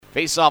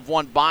Face-off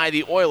won by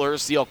the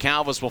Oilers. Theo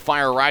Calvis will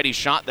fire a righty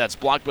shot that's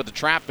blocked with the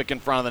traffic in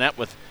front of the net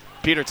with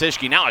Peter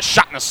Tischke. Now a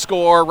shot and a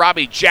score.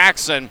 Robbie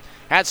Jackson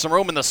had some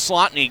room in the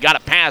slot, and he got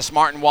it past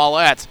Martin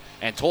Ouellette.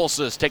 And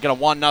Tulsa's taking a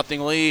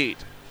 1-0 lead.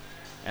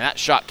 And that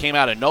shot came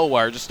out of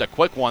nowhere, just a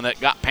quick one that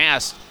got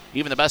past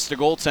even the best of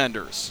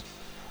goaltenders.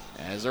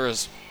 As there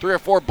was 3 or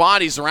 4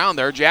 bodies around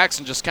there,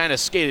 Jackson just kind of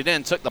skated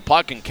in, took the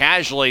puck, and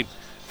casually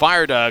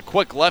fired a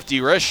quick lefty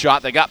wrist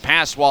shot that got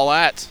past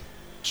Ouellette.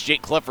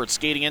 Jake Clifford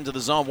skating into the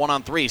zone,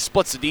 1-on-3,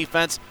 splits the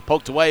defense,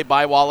 poked away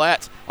by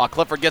Ouellette.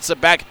 Clifford gets it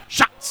back,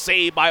 shot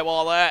saved by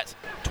Ouellette.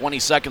 20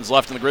 seconds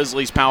left in the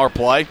Grizzlies' power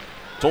play.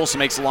 Tulsa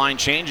makes the line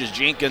changes.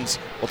 Jenkins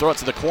will throw it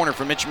to the corner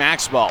for Mitch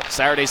Maxwell.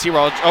 Saturday's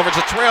hero over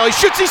to Terrell. He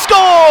shoots, he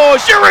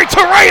scores! Yuri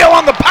Terrell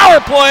on the power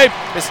play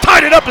has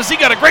tied it up as he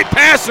got a great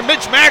pass from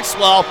Mitch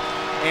Maxwell.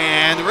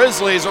 And the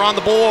Grizzlies are on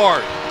the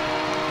board.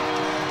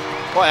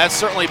 Boy, that's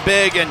certainly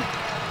big, and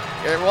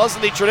it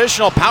wasn't the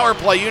traditional power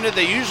play unit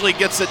that usually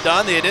gets it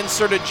done. They had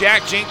inserted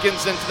Jack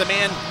Jenkins into the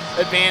man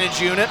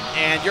advantage unit,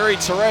 and Yuri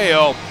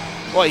Terrell,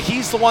 boy,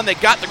 he's the one that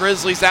got the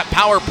Grizzlies that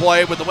power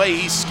play with the way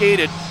he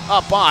skated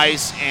up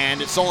ice,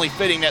 and it's only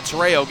fitting that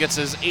Terrell gets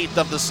his 8th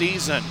of the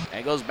season.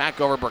 And goes back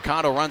over.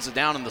 Mercado runs it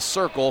down in the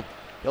circle.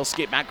 He'll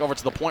skate back over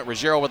to the point.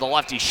 Ruggiero with a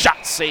lefty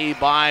shot saved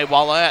by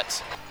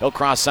Ouellette. He'll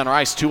cross center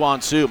ice,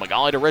 2-on-2.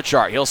 Magali to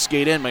Richard. He'll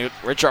skate in.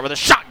 Richard with a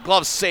shot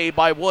glove saved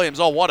by Williams.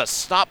 Oh, what a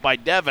stop by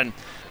Devin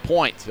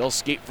Point. He'll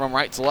skate from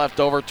right to left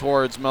over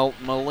towards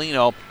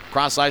Molino.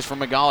 Cross ice from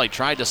Magali.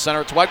 Tried to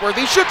center it to Wegworth.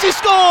 He shoots, he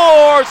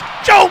scores!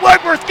 Joe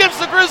Wegworth gives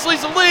the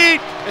Grizzlies a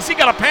lead as he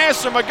got a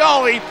pass from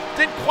Magali.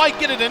 Didn't quite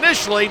get it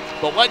initially,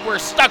 but Wegworth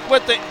stuck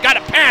with it. Got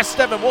it past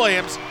Devin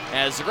Williams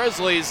as the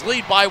Grizzlies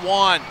lead by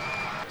 1.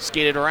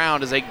 Skated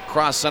around as they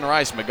cross center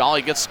ice.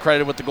 Magali gets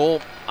credited with the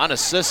goal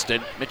unassisted.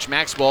 Mitch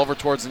Maxwell over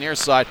towards the near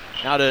side.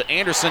 Now to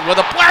Anderson with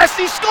a blast.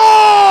 He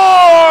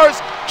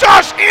scores!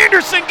 Josh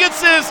Anderson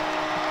gets his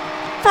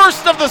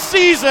first of the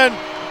season.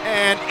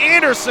 And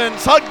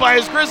Anderson's hugged by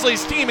his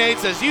Grizzlies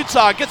teammates as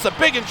Utah gets a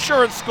big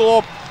insurance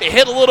goal. It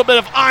hit a little bit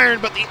of iron,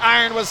 but the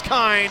iron was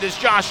kind as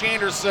Josh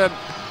Anderson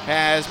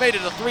has made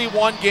it a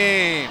 3-1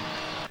 game.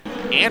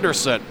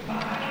 Anderson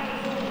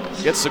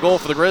gets the goal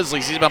for the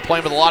Grizzlies. He's been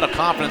playing with a lot of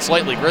confidence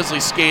lately.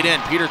 Grizzlies skate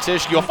in. Peter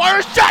Tischke will fire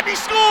a shot, and he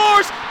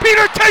scores!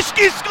 Peter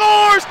Tischke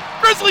scores!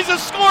 Grizzlies have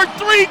scored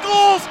 3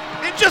 goals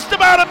in just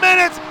about a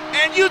minute,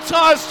 and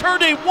Utah has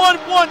turned a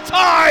 1-1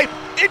 tie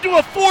into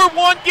a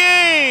 4-1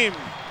 game.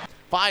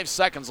 5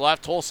 seconds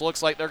left. Tulsa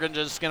looks like they're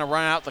just going to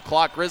run out the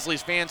clock.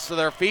 Grizzlies fans to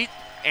their feet,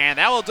 and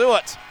that will do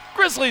it.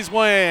 Grizzlies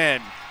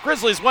win.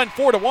 Grizzlies win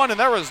 4-1, and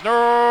there was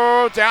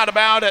no doubt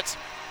about it.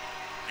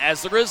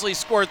 As the Grizzlies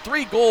scored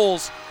 3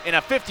 goals in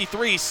a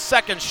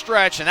 53-second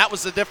stretch, and that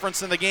was the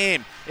difference in the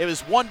game. It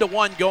was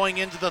 1-1 going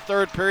into the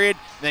third period.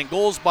 Then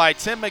goals by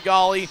Tim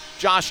Magali,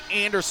 Josh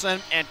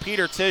Anderson, and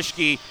Peter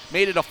Tischke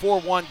made it a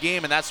 4-1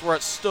 game, and that's where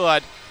it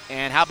stood.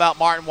 And how about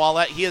Martin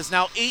Ouellette? He is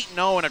now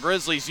 8-0 in a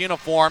Grizzlies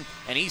uniform,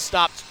 and he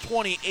stopped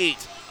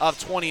 28 of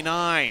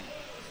 29.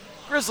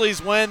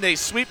 Grizzlies win. They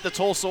sweep the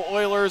Tulsa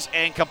Oilers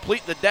and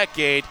complete the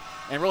decade,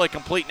 and really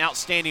complete an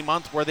outstanding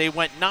month where they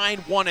went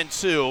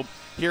 9-1-2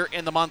 here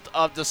in the month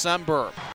of December.